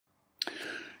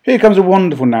Here comes a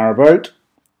wonderful narrowboat.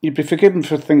 You'd be forgiven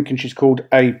for thinking she's called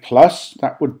A+.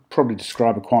 That would probably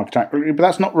describe her quite accurately, but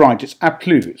that's not right. It's A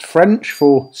plus. It's French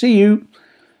for see you.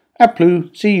 A plus,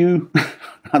 see you.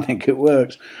 I think it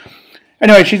works.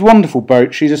 Anyway, she's a wonderful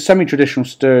boat. She's a semi-traditional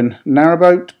stern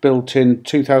narrowboat built in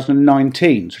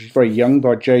 2019. So she's very young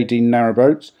by J.D.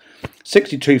 Narrowboats.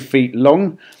 62 feet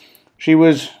long. She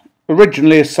was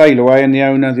originally a sailaway and the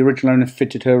original owner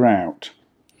fitted her out.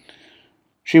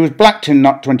 She was blacked in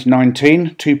nut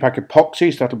 2019, 2-pack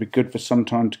epoxy, so that'll be good for some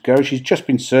time to go. She's just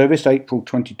been serviced April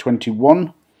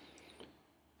 2021.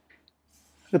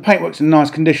 The paintwork's in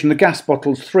nice condition. The gas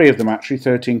bottles, 3 of them actually,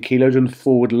 13 kilos, in the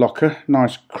forward locker.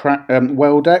 Nice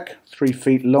well deck, 3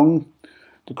 feet long.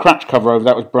 The cratch cover over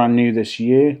that was brand new this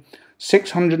year.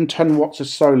 610 watts of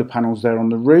solar panels there on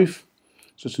the roof.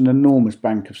 So it's an enormous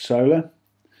bank of solar.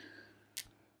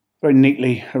 Very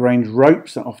neatly arranged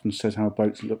ropes. That often says how a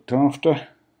boat's looked after.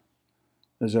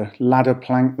 There's a ladder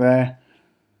plank there.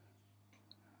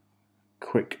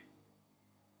 Quick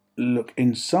look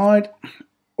inside.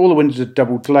 All the windows are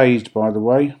double glazed, by the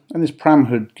way, and this pram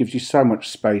hood gives you so much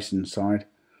space inside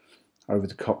over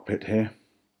the cockpit here.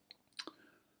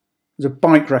 There's a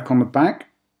bike rack on the back,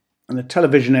 and the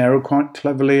television aerial quite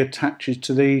cleverly attaches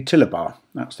to the tiller bar.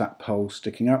 That's that pole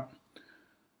sticking up.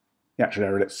 The actual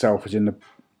aerial itself is on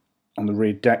the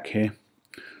rear deck here.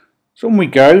 So on we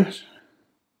go.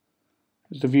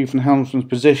 There's the view from the helmsman's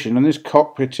position, and this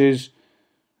cockpit is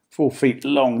 4 feet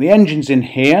long. The engine's in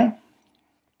here.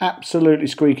 Absolutely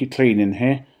squeaky clean in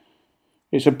here.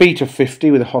 It's a Beta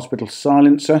 50 with a hospital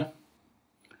silencer.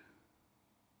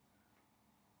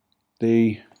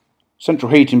 The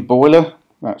central heating boiler,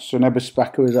 that's an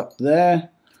Eberspacher, is up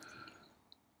there.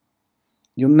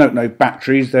 You'll note no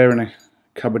batteries there in a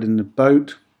cupboard in the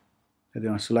boat. There are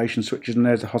the isolation switches, and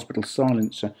there's the hospital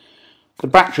silencer. The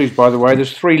batteries, by the way,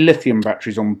 there's 3 lithium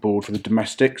batteries on board for the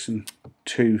domestics and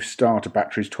 2 starter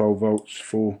batteries, 12 volts,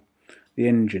 for the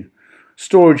engine.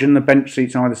 Storage in the bench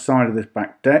seats either side of this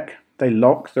back deck. They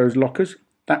lock, those lockers.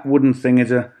 That wooden thing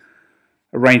is a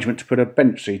arrangement to put a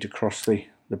bench seat across the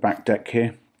back deck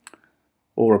here,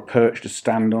 or a perch to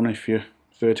stand on if you're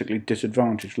vertically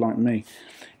disadvantaged like me.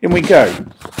 In we go.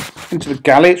 Into the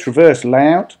galley. It's reverse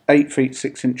layout, 8 feet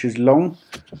 6 inches long.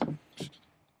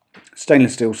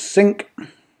 Stainless steel sink,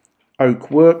 oak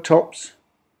worktops,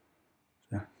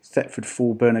 Thetford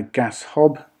 4-burner gas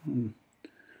hob.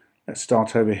 Let's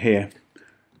start over here.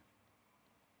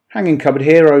 Hanging cupboard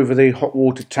here over the hot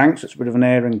water tanks. It's a bit of an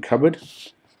airing cupboard.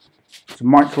 There's a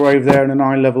microwave there and an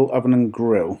eye-level oven and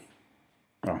grill.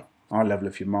 Well, eye-level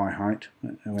if you're my height.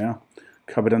 There we are.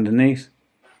 Cupboard underneath.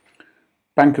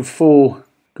 Bank of 4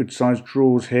 good-sized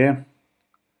drawers here.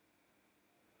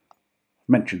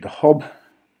 Mentioned the hob.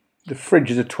 The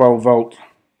fridge is a 12-volt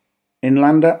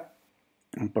inlander.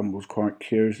 And Bumble's quite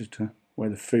curious as to where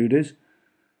the food is.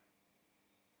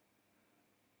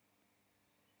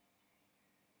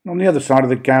 On the other side of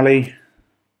the galley,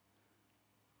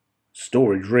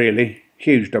 storage really.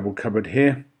 Huge double cupboard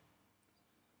here.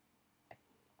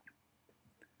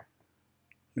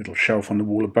 Little shelf on the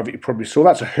wall above it, you probably saw.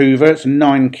 That's a Hoover. It's a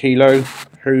 9-kilo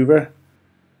Hoover.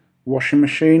 Washing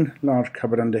machine. Large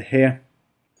cupboard under here.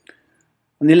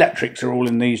 And the electrics are all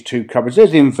in these 2 cupboards.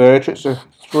 There's the inverter. It's a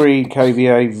 3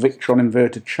 kVA Victron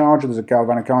inverter charger. There's a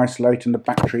galvanic isolator, and the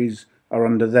batteries are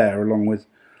under there, along with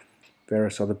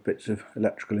various other bits of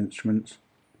electrical instruments.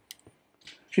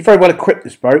 She's very well equipped,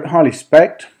 this boat, highly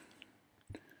spec'd.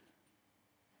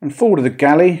 And forward of the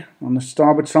galley, on the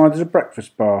starboard side, there's a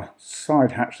breakfast bar.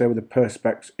 Side hatch there with a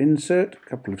Perspex insert, a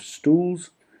couple of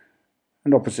stools,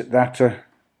 and opposite that a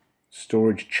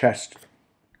storage chest.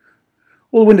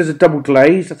 All the windows are double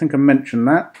glazed, I think I mentioned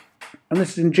that. And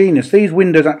this is ingenious. These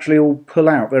windows actually all pull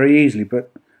out very easily,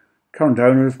 but current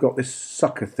owner has got this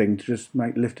sucker thing to just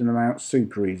make lifting them out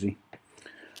super easy.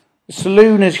 The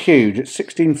saloon is huge. It's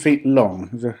 16 feet long.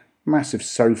 There's a massive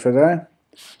sofa there.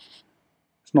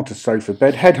 It's not a sofa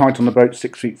bed. Head height on the boat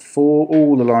 6 feet 4.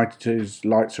 All the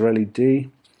lights are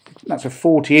LED. That's a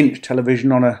 40-inch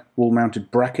television on a wall-mounted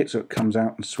bracket, so it comes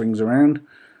out and swings around.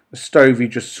 The stove you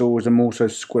just saw is a Morso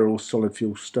Squirrel solid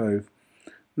fuel stove.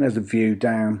 And there's the view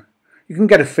down. You can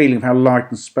get a feeling of how light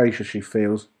and spacious she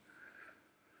feels.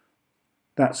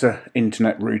 That's a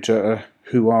internet router, a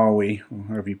Huawei, or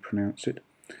however you pronounce it.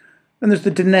 And there's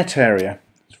the dinette area.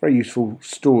 It's a very useful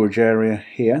storage area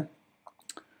here.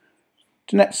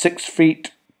 Dinette 6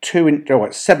 feet 2 inches, oh,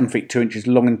 it's 7 feet 2 inches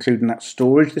long, including that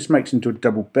storage. This makes into a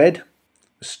double bed.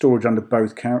 There's storage under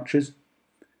both couches.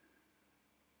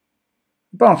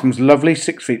 The bathroom's lovely,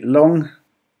 6 feet long.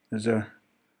 There's a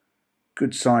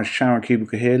good sized shower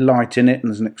cubicle here, light in it, and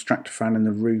there's an extractor fan in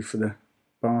the roof for the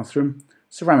bathroom.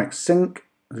 Ceramic sink,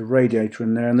 there's a radiator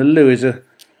in there, and the loo is a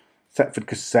Thetford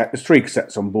cassette. There's 3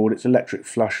 cassettes on board. It's electric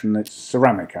flush and it's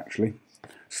ceramic actually.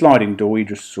 Sliding door, you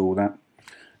just saw that.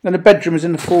 Then the bedroom is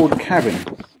in the forward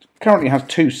cabin. Currently has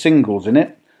 2 singles in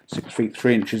it, 6 feet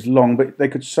 3 inches long, but they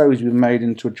could so easily be made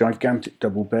into a gigantic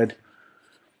double bed.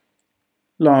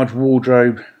 Large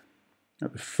wardrobe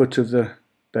at the foot of the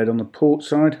bed on the port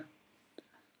side.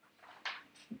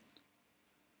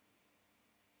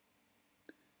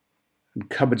 And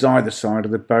cupboards either side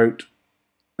of the boat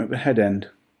at the head end.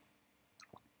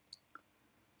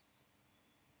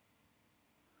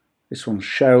 This one's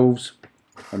shelves,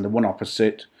 and the one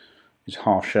opposite is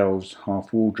half shelves,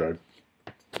 half wardrobe.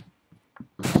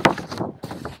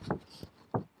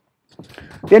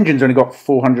 The engine's only got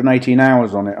 418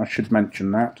 hours on it, I should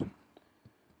mention that. And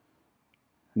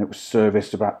it was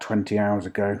serviced about 20 hours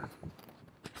ago.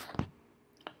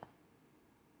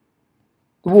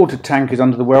 The water tank is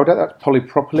under the well deck. That's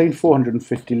polypropylene,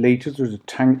 450 litres. There's a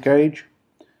tank gauge.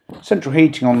 Central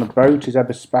heating on the boat is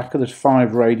Eberspacher. There's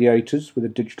 5 radiators with a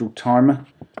digital timer.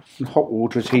 And hot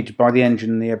water is heated by the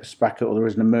engine and the Eberspacher, or there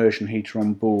is an immersion heater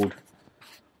on board.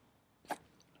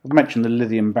 I've mentioned the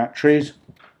lithium batteries.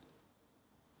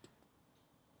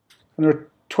 And there are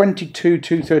 22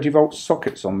 230 volt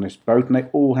sockets on this boat, and they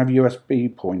all have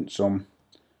USB points on.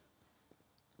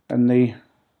 And the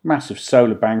massive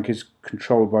solar bank is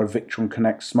controlled by Victron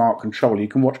Connect smart controller. You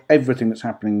can watch everything that's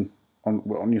happening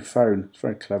on your phone. It's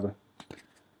very clever.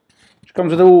 Which comes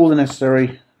with all the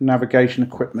necessary navigation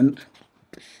equipment.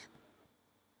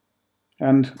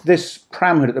 And this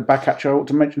pram hood at the back, actually I ought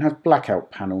to mention, has blackout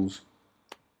panels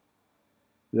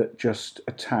that just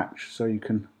attach, so you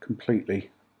can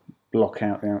completely block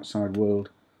out the outside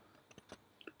world.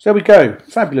 So there we go.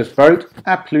 Fabulous boat.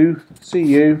 A plus. See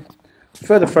you.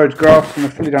 Further photographs and a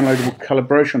fully downloadable colour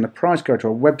brochure on the price, go to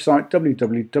our website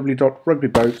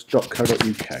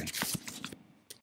www.rugbyboats.co.uk.